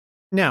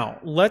Now,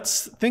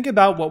 let's think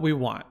about what we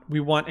want. We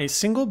want a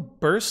single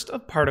burst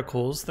of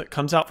particles that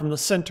comes out from the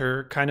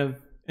center, kind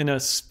of in a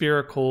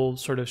spherical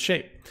sort of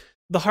shape.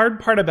 The hard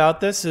part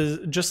about this is,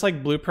 just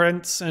like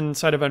blueprints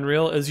inside of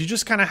Unreal, is you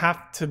just kind of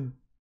have to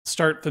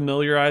start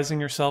familiarizing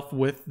yourself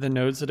with the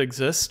nodes that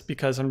exist,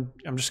 because I'm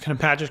just going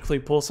to magically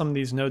pull some of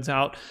these nodes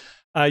out.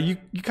 You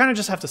kind of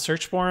just have to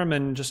search for them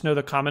and just know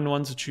the common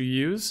ones that you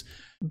use.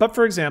 But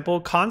for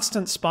example,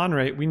 constant spawn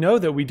rate, we know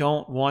that we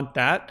don't want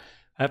that.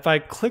 If I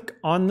click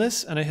on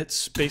this and I hit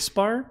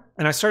spacebar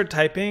and I start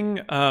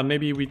typing,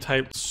 maybe we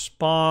type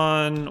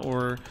spawn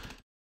or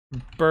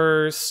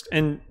burst,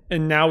 and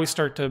now we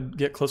start to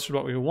get closer to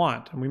what we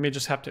want, and we may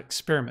just have to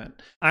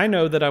experiment. I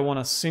know that I want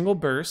a single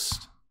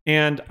burst,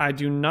 and I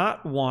do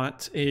not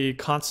want a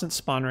constant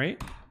spawn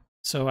rate.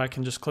 So I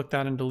can just click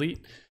that and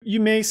delete. You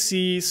may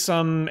see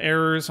some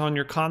errors on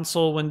your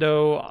console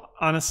window.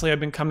 Honestly, I've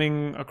been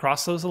coming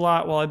across those a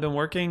lot while I've been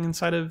working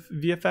inside of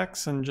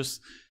VFX, and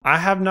I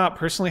have not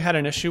personally had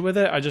an issue with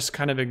it. I just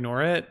kind of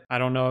ignore it. I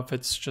don't know if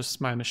it's just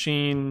my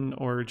machine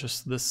or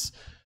just this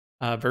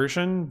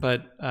version,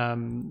 but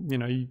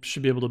you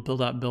should be able to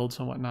build out builds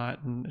and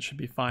whatnot, and it should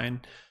be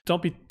fine.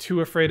 Don't be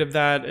too afraid of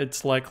that.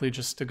 It's likely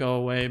just to go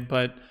away,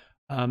 but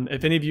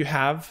if any of you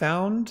have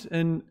found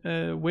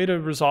a way to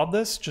resolve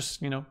this,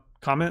 just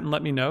comment and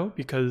let me know,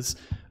 because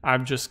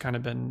I've just kind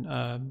of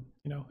been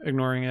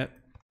ignoring it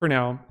for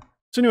now.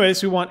 So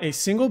anyways, we want a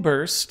single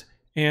burst,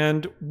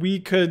 and we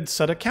could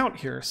set a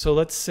count here. So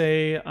let's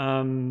say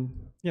I don't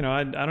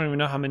even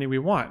know how many we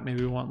want.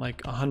 Maybe we want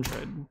like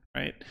 100,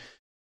 right?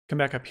 Come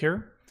back up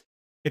here.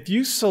 If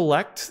you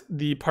select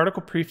the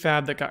particle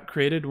prefab that got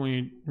created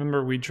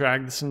when we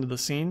dragged this into the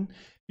scene,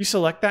 you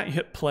select that, you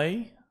hit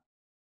play.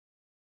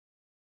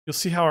 You'll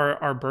see how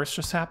our burst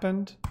just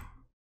happened.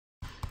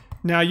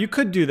 Now you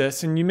could do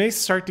this, and you may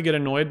start to get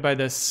annoyed by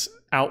this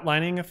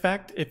outlining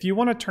effect. If you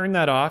want to turn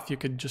that off, you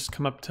could just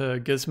come up to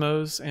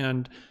gizmos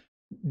and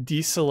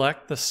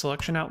deselect the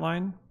selection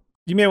outline.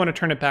 You may want to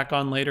turn it back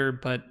on later,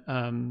 but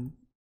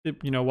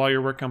while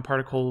you're working on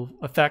particle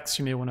effects,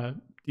 you may want to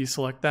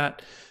deselect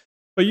that.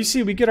 But you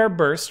see we get our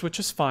burst, which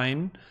is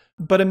fine.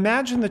 But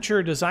imagine that you're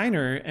a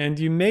designer and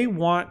you may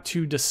want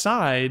to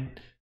decide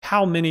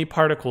how many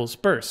particles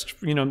burst.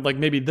 Like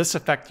maybe this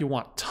effect you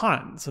want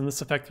tons, and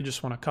this effect you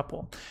just want a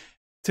couple.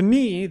 To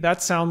me,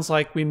 that sounds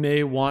like we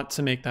may want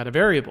to make that a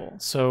variable.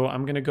 So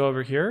I'm going to go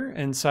over here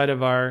inside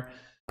of our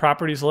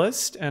properties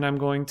list, and I'm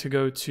going to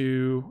go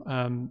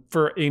to,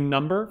 for a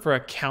number, for a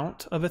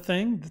count of a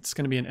thing, that's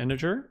going to be an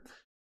integer.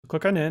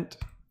 Click on int.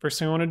 First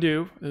thing I want to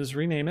do is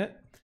rename it,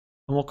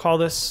 and we'll call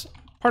this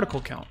particle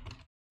count.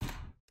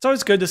 It's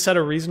always good to set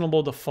a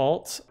reasonable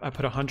default. I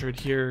put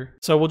 100 here,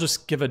 so we'll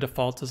just give a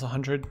default as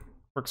 100.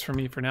 Works for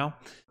me for now.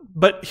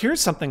 But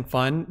here's something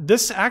fun.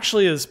 This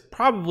actually is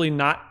probably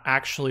not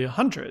actually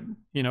 100.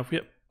 If we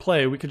hit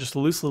play, we could just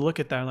loosely look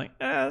at that and like,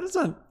 it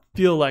doesn't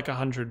feel like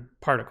 100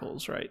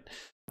 particles, right?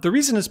 The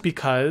reason is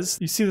because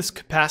you see this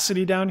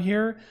capacity down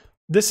here.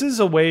 This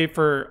is a way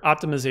for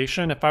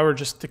optimization. If I were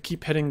just to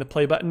keep hitting the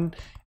play button,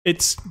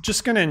 it's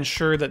just going to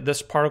ensure that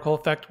this particle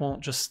effect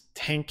won't just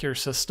tank your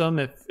system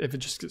if it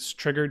just gets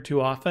triggered too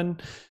often.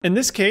 In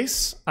this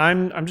case,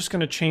 I'm just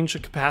going to change the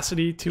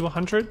capacity to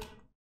 100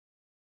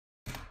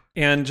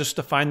 and just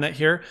define that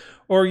here.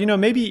 Or,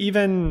 maybe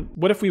even,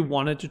 what if we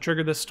wanted to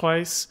trigger this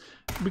twice?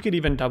 We could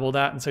even double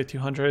that and say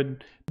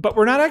 200. But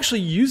we're not actually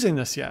using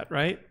this yet,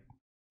 right?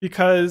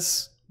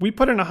 Because we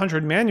put in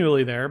 100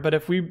 manually there, but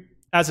if we,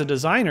 as a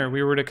designer,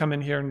 we were to come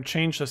in here and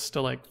change this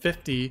to like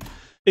 50,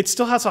 it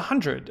still has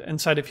 100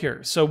 inside of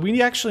here. So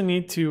we actually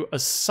need to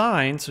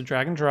assign, so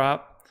drag and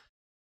drop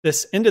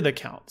this into the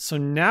count. So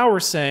now we're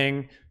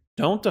saying,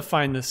 don't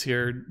define this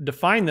here,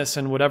 define this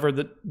in whatever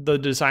the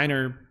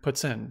designer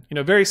puts in.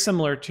 Very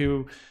similar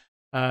to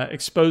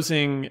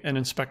exposing an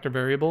inspector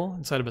variable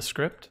inside of a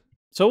script.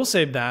 So we'll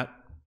save that.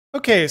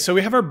 Okay, so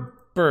we have our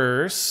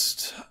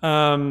burst.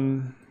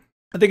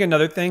 I think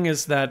another thing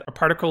is that our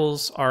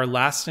particles are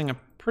lasting a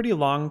pretty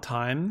long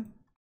time.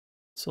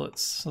 So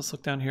let's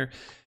look down here.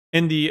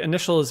 In the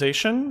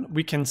initialization,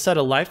 we can set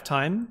a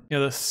lifetime,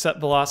 the set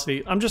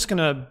velocity.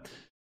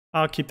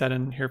 I'll keep that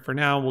in here for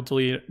now. We'll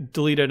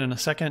delete it in a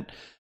second.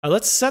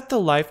 Let's set the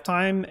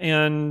lifetime,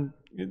 and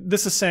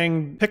this is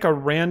saying pick a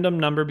random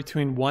number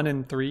between 1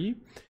 and 3.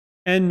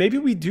 And maybe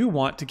we do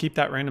want to keep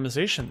that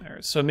randomization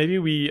there. So maybe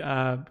we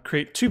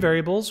create two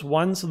variables,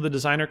 one so the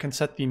designer can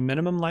set the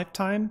minimum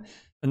lifetime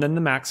and then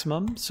the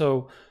maximum.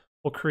 So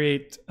we'll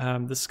create,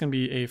 this is going to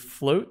be a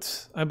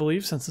float, I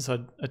believe, since it's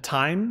a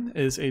time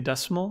is a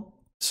decimal.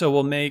 So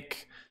we'll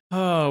make,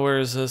 where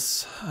is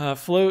this?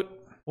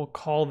 Float, we'll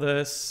call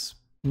this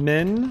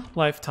min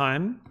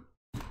lifetime.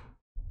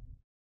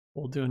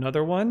 We'll do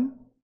another one.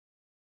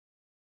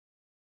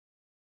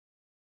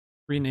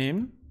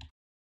 Rename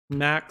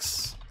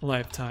max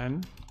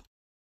lifetime.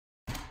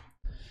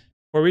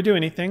 Before we do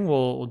anything,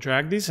 we'll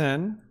drag these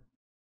in.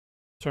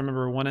 So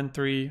remember 1 and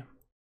 3.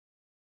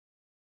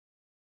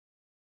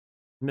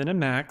 Min and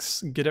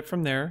max, get it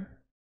from there.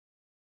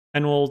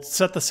 And we'll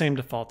set the same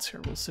defaults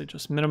here. We'll say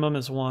just minimum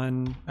is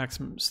 1,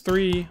 maximum is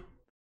 3.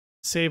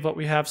 Save what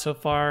we have so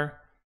far.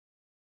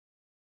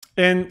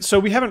 And so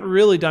we haven't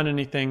really done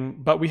anything,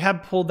 but we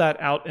have pulled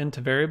that out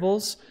into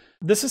variables.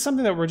 This is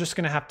something that we're just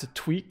going to have to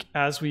tweak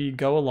as we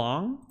go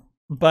along.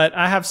 But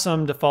I have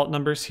some default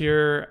numbers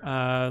here.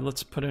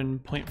 Let's put in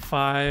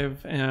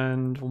 0.5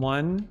 and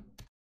 1.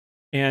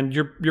 And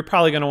you're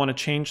probably going to want to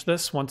change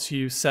this once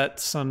you set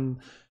some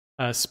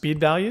speed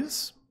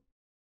values.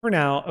 For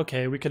now,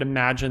 okay, we could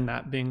imagine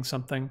that being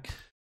something.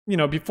 You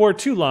know, before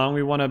too long,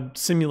 we want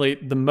to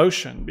simulate the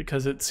motion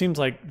because it seems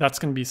like that's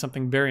going to be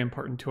something very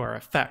important to our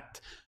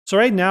effect. So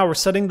right now we're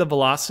setting the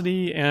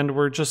velocity and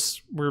we're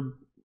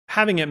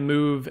having it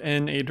move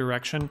in a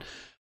direction.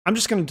 I'm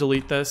just going to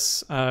delete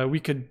this. We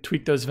could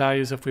tweak those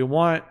values if we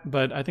want,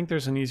 but I think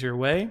there's an easier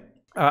way.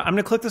 I'm going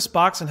to click this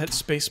box and hit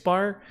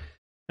spacebar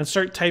and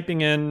start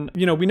typing in,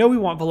 you know we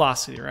want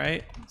velocity,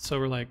 right? So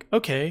we're like,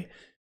 okay,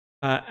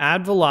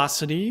 add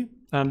velocity.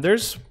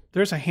 There's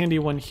a handy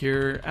one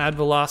here. Add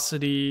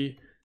velocity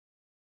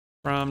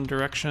from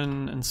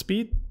direction and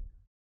speed.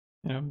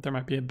 You know, there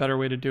might be a better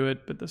way to do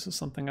it, but this is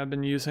something I've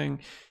been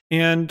using.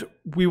 And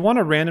we want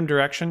a random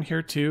direction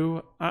here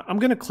too. I'm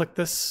going to click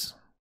this,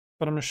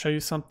 but I'm going to show you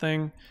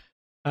something.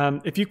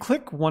 If you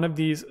click one of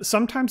these,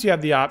 sometimes you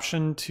have the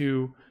option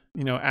to,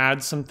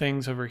 add some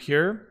things over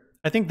here.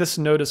 I think this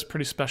node is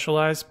pretty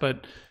specialized,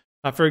 but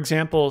for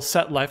example,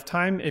 set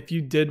lifetime, if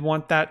you did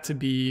want that to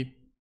be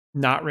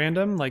not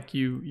random, like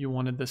you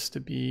wanted this to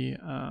be,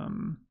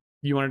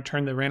 you want to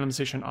turn the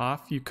randomization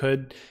off, you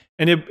could,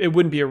 and it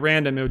wouldn't be a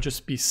random, it would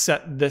just be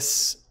set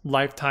this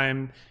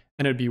lifetime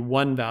and it would be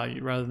 1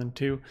 value rather than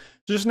 2.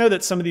 So just know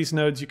that some of these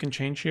nodes you can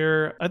change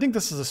here. I think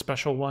this is a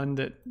special one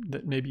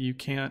that maybe you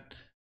can't,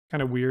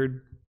 kind of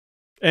weird.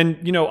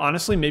 And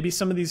honestly, maybe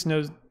some of these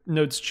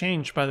nodes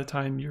change by the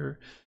time you're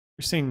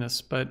seeing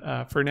this,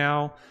 but for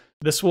now,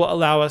 this will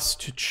allow us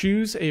to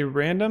choose a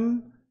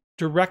random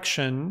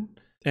direction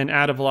and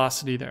add a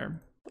velocity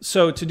there.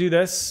 So to do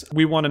this,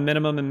 we want a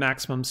minimum and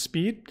maximum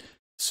speed.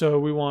 So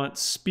we want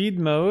speed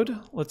mode.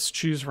 Let's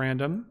choose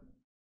random,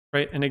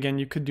 right? And again,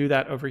 you could do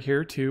that over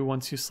here too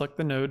once you select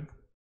the node,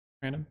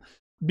 random.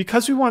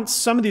 Because we want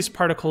some of these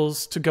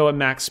particles to go at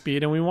max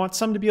speed and we want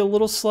some to be a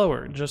little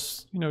slower,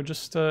 just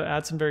to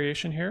add some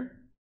variation here.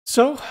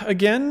 So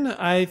again,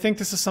 I think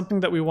this is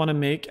something that we want to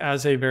make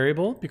as a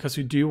variable because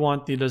we do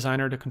want the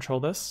designer to control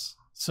this.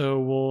 So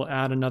we'll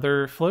add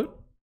another float,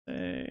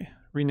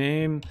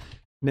 rename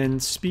min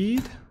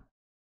speed to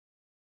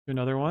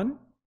another one,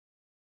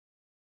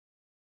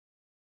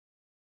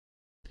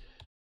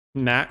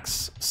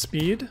 max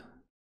speed,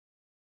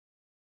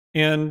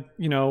 and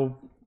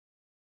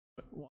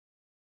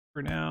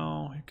for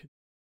now you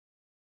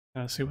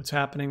could see what's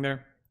happening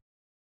there.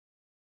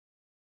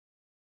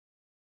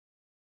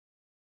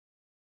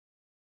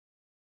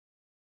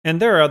 And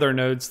there are other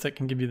nodes that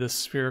can give you this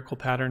spherical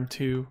pattern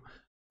too.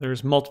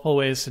 There's multiple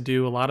ways to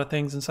do a lot of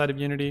things inside of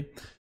Unity.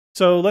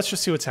 So let's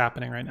just see what's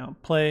happening right now.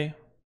 Play.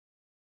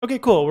 Okay,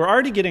 cool. We're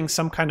already getting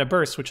some kind of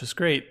burst, which is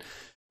great.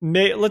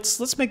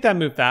 Let's make that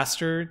move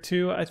faster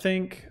too, I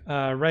think.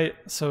 Right,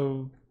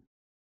 so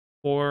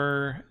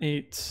 4,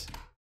 8,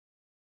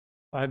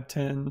 5,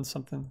 10,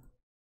 something.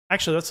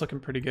 Actually, that's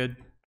looking pretty good.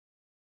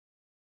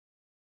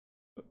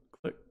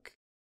 Click.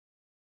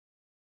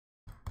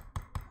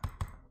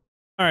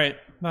 All right,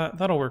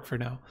 that'll work for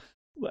now.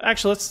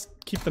 Actually, let's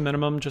keep the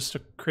minimum just to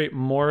create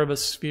more of a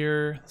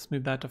sphere. Let's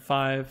move that to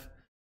 5.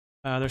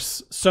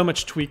 There's so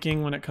much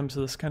tweaking when it comes to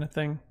this kind of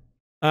thing.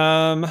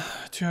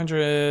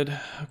 200,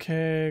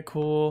 okay,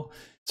 cool.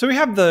 So we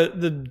have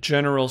the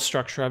general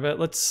structure of it.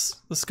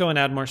 Let's go and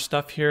add more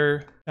stuff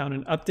here. Found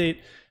an update.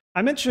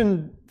 I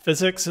mentioned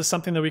physics is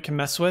something that we can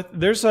mess with.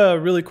 There's a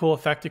really cool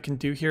effect you can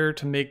do here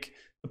to make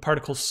the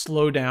particles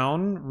slow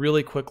down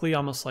really quickly,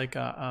 almost like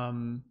a,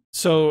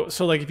 so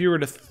like if you were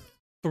to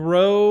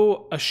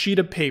throw a sheet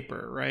of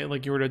paper, right?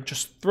 Like you were to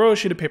just throw a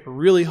sheet of paper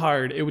really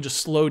hard, it would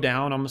just slow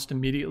down almost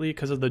immediately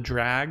because of the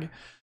drag.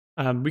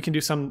 We can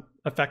do some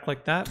effect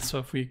like that. So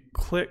if we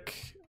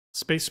click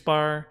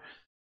spacebar,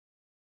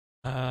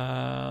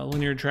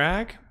 linear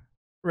drag,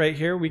 right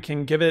here, we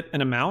can give it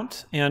an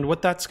amount. And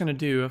what that's going to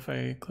do, if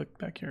I click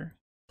back here,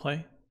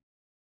 play.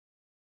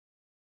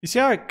 You see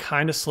how it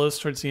kind of slows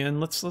towards the end?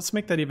 Let's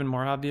make that even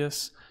more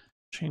obvious.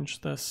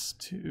 Change this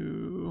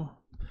to,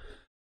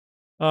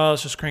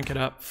 let's just crank it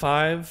up,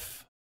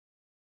 5.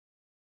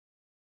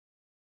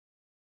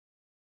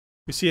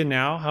 You see it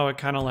now, how it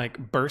kind of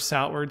like bursts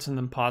outwards and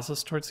then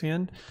pauses towards the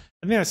end?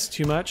 I think that's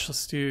too much.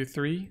 Let's do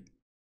 3.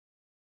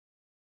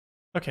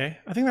 Okay,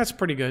 I think that's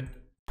pretty good.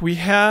 We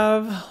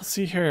have, let's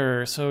see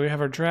here. So we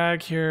have our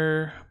drag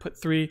here, put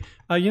 3.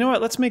 You know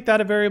what, let's make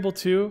that a variable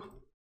too.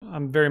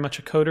 I'm very much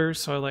a coder,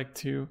 so I like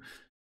to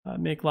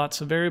make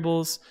lots of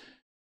variables.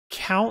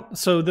 Count,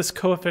 so this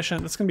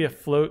coefficient, that's gonna be a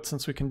float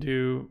since we can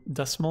do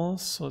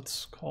decimals. So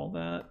let's call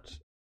that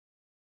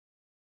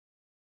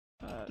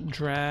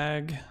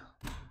drag.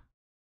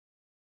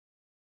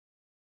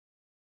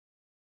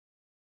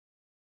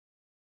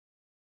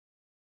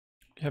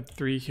 have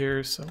 3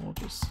 here, so we'll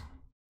just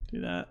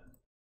do that.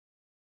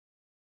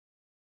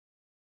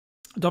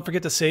 Don't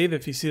forget to save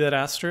if you see that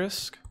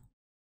asterisk.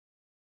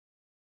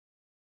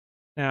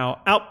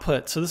 Now,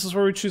 output. So this is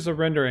where we choose the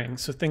rendering.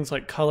 So things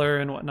like color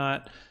and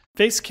whatnot.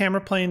 Face camera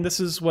plane, this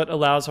is what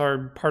allows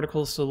our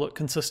particles to look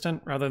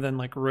consistent rather than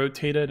like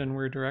rotated in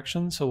weird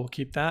directions. So we'll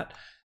keep that.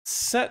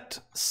 Set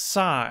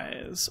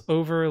size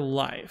over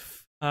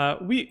life.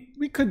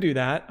 We could do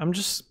that.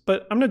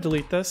 But I'm gonna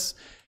delete this.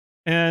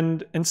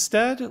 And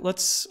instead,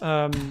 let's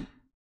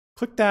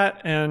click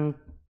that and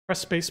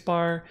press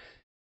spacebar,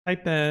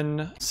 type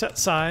in set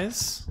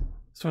size.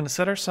 So I'm gonna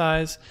set our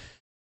size.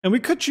 And we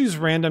could choose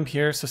random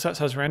here, so set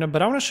size random,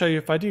 but I wanna show you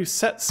if I do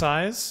set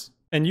size,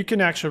 and you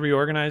can actually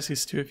reorganize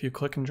these two if you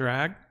click and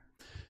drag.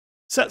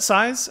 Set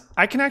size,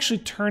 I can actually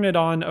turn it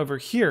on over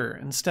here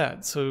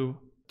instead. So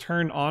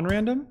turn on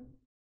random,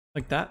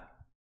 like that.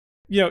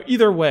 You know,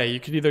 either way, you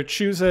could either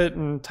choose it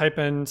and type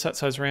in set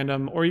size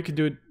random, or you could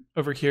do it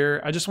over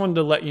here. I just wanted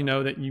to let you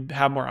know that you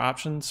have more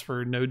options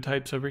for node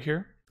types over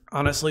here.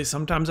 Honestly,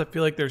 sometimes I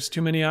feel like there's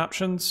too many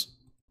options.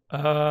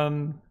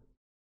 I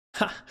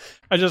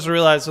just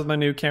realized with my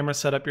new camera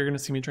setup, you're gonna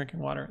see me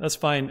drinking water. That's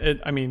fine.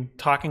 I mean,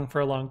 talking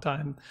for a long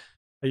time,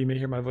 you may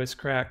hear my voice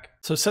crack.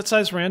 So set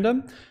size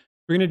random,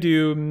 we're gonna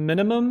do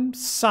minimum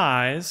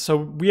size. So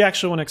we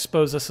actually wanna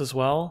expose this as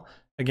well.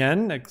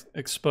 Again,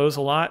 expose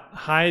a lot,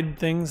 hide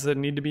things that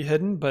need to be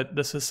hidden, but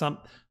this is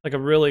like a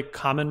really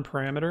common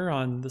parameter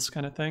on this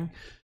kind of thing.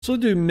 So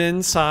we'll do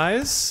min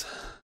size,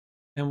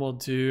 and we'll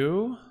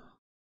do,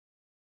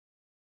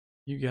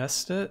 you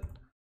guessed it,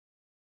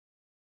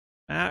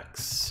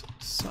 max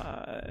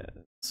size.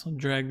 So I'll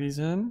drag these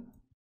in.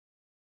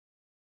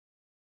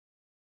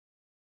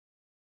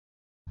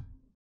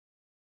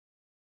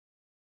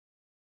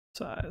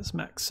 Size,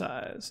 max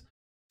size.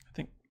 I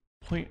think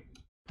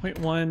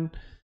 0.1.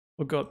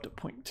 We'll go up to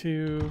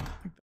 0.2. I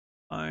think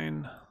that's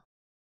fine.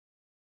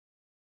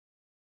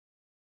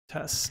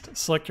 Test.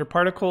 Select your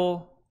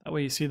particle. That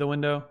way you see the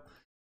window.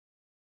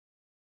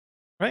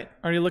 Right?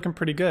 Already looking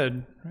pretty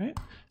good, right?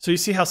 So you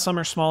see how some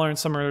are smaller and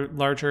some are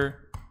larger.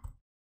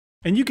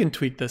 And you can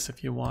tweak this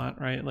if you want,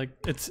 right? Like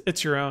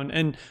it's your own.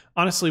 And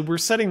honestly, we're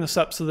setting this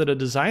up so that a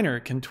designer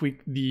can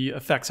tweak the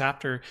effects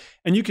after,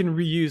 and you can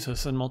reuse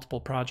this in multiple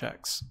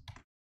projects.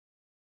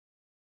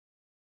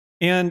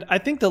 And I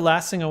think the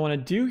last thing I want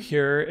to do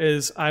here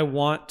is I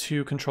want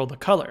to control the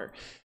color.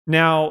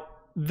 Now,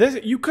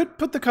 you could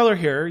put the color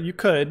here,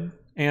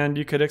 and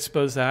you could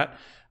expose that.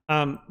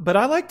 But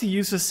I like to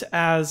use this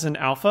as an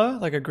alpha,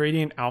 like a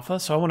gradient alpha.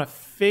 So I want to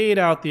fade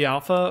out the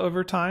alpha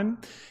over time.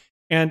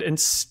 And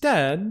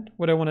instead,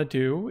 what I want to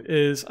do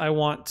is I'm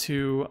going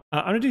to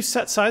do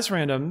set size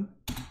random.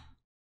 I'm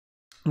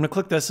going to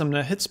click this, I'm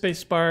going to hit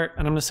spacebar,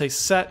 and I'm going to say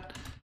set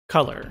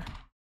color.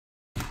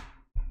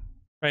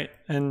 Right,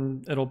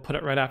 and it'll put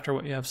it right after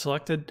what you have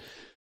selected.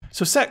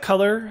 So set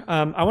color,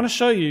 I want to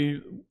show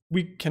you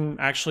we can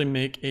actually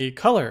make a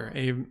color,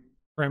 a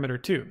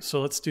parameter too.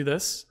 So let's do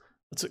this.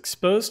 Let's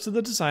expose to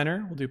the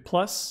designer. We'll do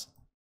plus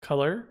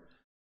color.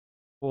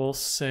 We'll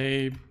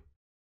say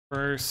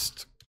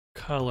first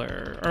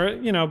color, or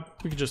you know,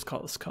 we could just call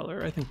this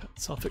color. I think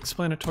that's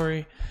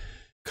self-explanatory.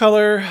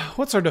 Color,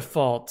 what's our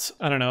default?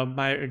 I don't know,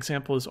 my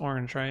example is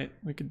orange, right?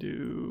 We could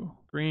do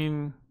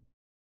green,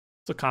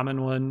 it's a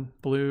common one,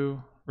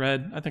 blue,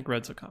 red. I think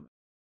red's a common.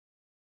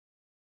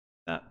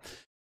 That.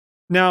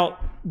 Now,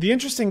 the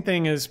interesting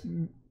thing is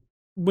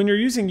when you're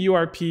using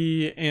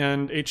URP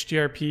and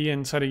HDRP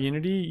inside of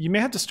Unity, you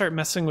may have to start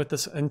messing with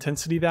this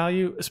intensity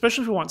value,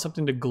 especially if you want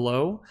something to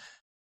glow.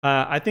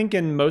 I think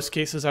in most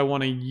cases I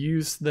want to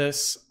use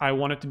this, I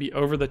want it to be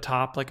over the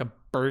top, like a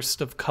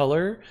burst of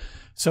color.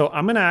 So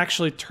I'm going to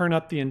actually turn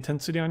up the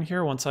intensity on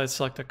here once I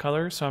select a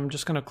color. So I'm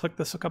just going to click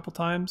this a couple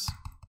times.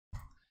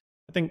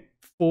 I think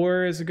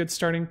 4 is a good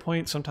starting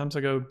point. Sometimes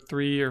I go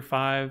 3 or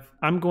 5.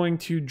 I'm going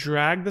to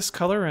drag this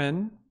color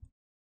in,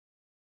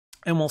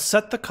 and we'll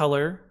set the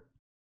color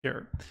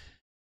here.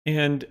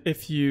 And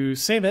if you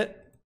save it,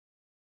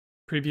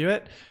 preview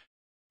it,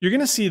 you're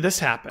going to see this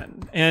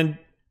happen. And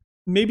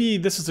maybe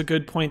this is a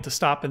good point to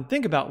stop and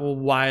think about, well,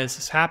 why is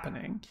this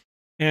happening?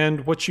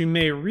 And what you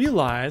may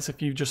realize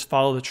if you just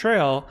follow the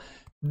trail,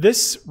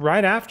 this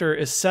right after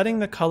is setting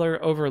the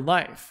color over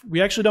life.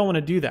 We actually don't want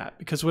to do that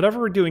because whatever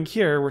we're doing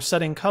here, we're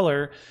setting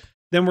color,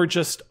 then we're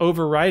just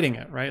overriding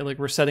it, right? Like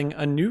we're setting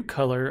a new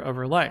color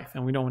over life,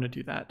 and we don't want to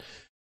do that.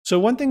 So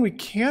one thing we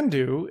can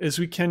do is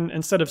we can,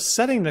 instead of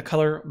setting the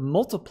color,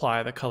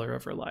 multiply the color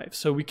over life.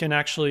 So we can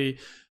actually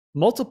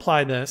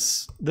multiply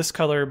this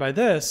color by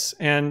this,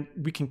 and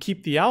we can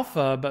keep the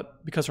alpha,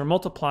 but because we're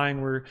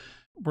multiplying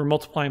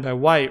by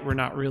white, we're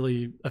not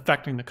really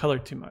affecting the color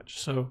too much.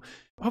 So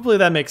hopefully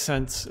that makes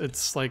sense.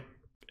 It's like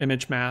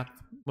image math,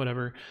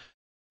 whatever.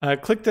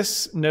 Click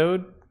this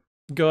node,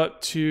 go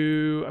up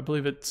to, I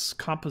believe it's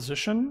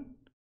composition,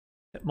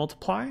 hit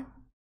multiply.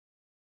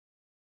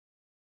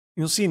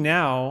 You'll see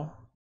now,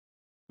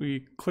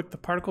 we click the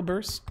particle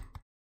burst.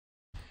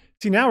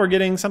 See, now we're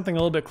getting something a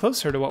little bit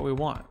closer to what we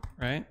want,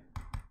 right?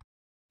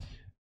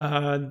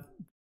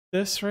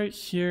 this right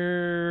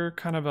here,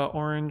 kind of a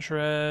orange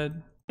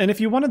red. And if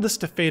you wanted this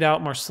to fade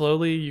out more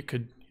slowly, you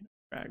could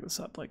drag this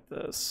up like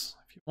this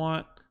if you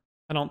want.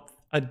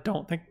 I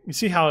don't think, you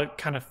see how it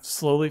kind of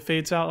slowly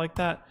fades out like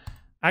that?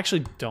 I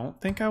actually don't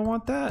think I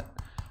want that.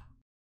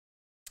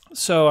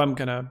 So I'm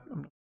gonna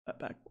put that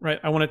back, right?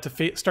 I want it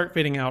to start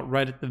fading out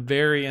right at the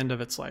very end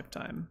of its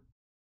lifetime.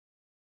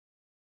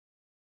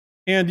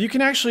 And you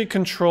can actually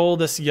control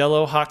this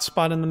yellow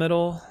hotspot in the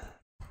middle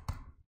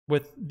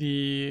with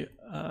the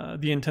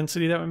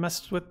intensity that we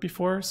messed with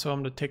before. So I'm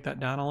gonna take that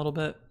down a little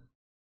bit.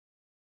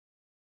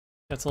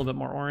 That's a little bit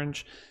more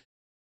orange.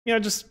 You know,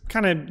 just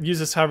kind of use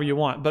this however you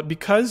want. But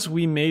because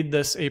we made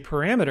this a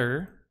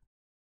parameter,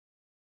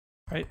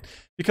 right?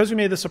 Because we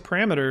made this a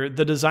parameter,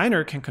 the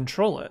designer can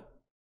control it,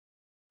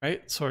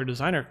 right? So our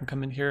designer can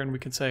come in here and we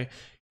can say,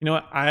 you know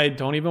what, I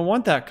don't even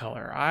want that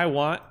color. I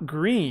want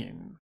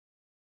green.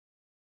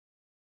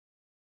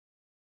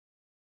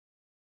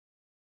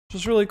 Which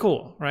is really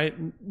cool, right?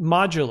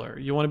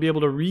 Modular. You want to be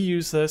able to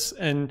reuse this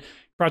in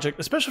project,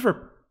 especially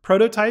for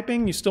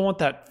prototyping. You still want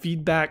that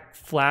feedback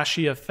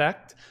flashy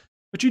effect,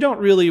 but you don't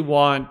really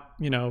want,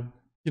 you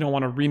don't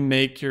want to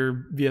remake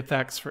your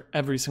VFX for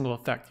every single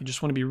effect. You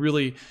just want to be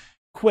really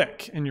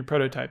quick in your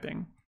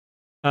prototyping.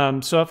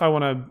 So if I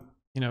want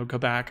to, go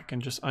back, I can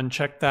just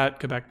uncheck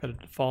that, go back to the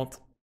default.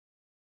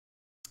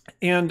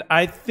 And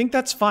I think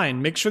that's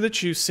fine. Make sure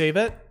that you save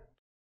it.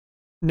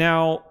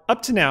 Now,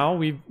 up to now,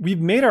 we've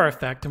made our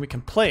effect and we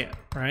can play it,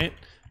 right?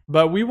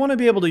 But we want to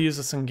be able to use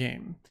this in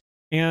game.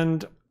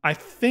 And I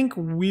think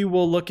we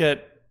will look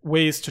at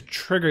ways to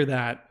trigger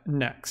that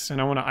next. And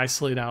I want to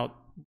isolate out,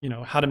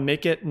 how to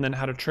make it and then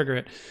how to trigger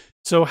it.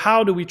 So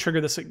how do we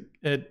trigger this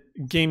at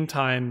game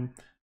time?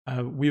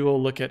 We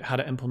will look at how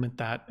to implement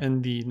that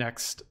in the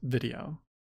next video.